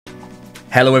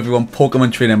Hello everyone,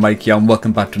 Pokemon Trainer Mike here and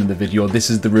welcome back to another video. This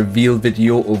is the reveal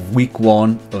video of week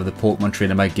 1 of the Pokemon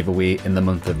Trainer Mike giveaway in the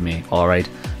month of May. Alright,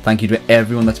 thank you to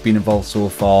everyone that's been involved so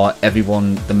far.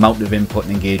 Everyone, the amount of input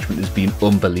and engagement has been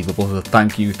unbelievable. So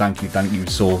thank you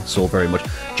so very much.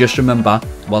 Just remember,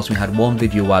 whilst we had one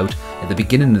video out at the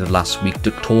beginning of last week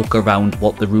to talk around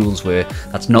what the rules were,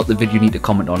 that's not the video you need to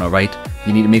comment on, alright?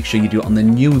 You need to make sure you do it on the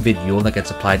new video that gets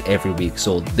applied every week.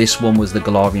 So this one was the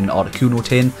Galarian Articuno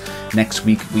tin. Next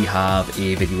week we have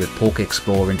a video with Poke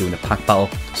Explorer and doing a pack battle,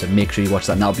 so make sure you watch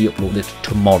that, and that'll be uploaded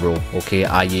tomorrow, okay,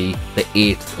 i.e. the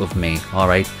 8th of May,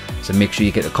 alright? So make sure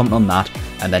you get a comment on that,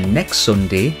 and then next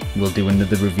Sunday we'll do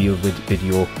another reveal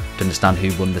video to understand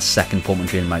who won the second Pokemon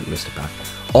Trainer Mike blister pack.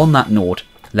 On that note,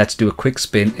 let's do a quick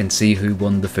spin and see who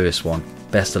won the first one.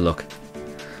 Best of luck.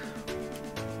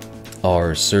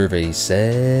 Our survey said...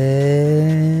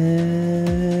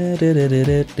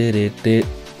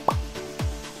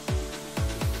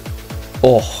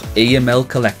 Oh, AML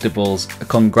Collectibles,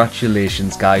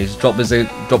 congratulations guys. Drop us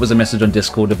a message on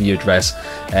Discord of your address.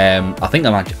 I think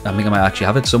I might actually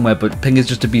have it somewhere, but ping us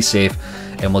just to be safe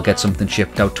and we'll get something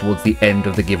shipped out towards the end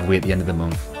of the giveaway at the end of the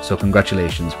month. So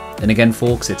congratulations. And again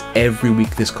folks, it's every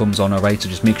week this comes on, alright, so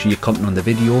just make sure you're commenting on the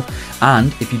video,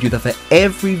 and if you do that for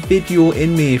every video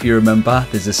in May, if you remember,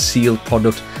 there's a sealed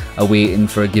product awaiting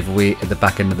for a giveaway at the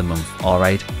back end of the month,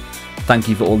 alright? Thank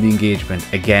you for all the engagement.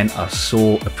 Again, I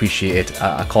so appreciate it.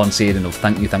 I can't say it enough.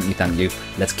 Thank you.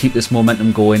 Let's keep this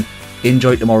momentum going.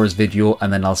 Enjoy tomorrow's video,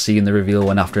 and then I'll see you in the reveal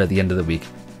one after at the end of the week.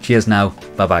 Cheers now.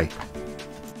 Bye-bye.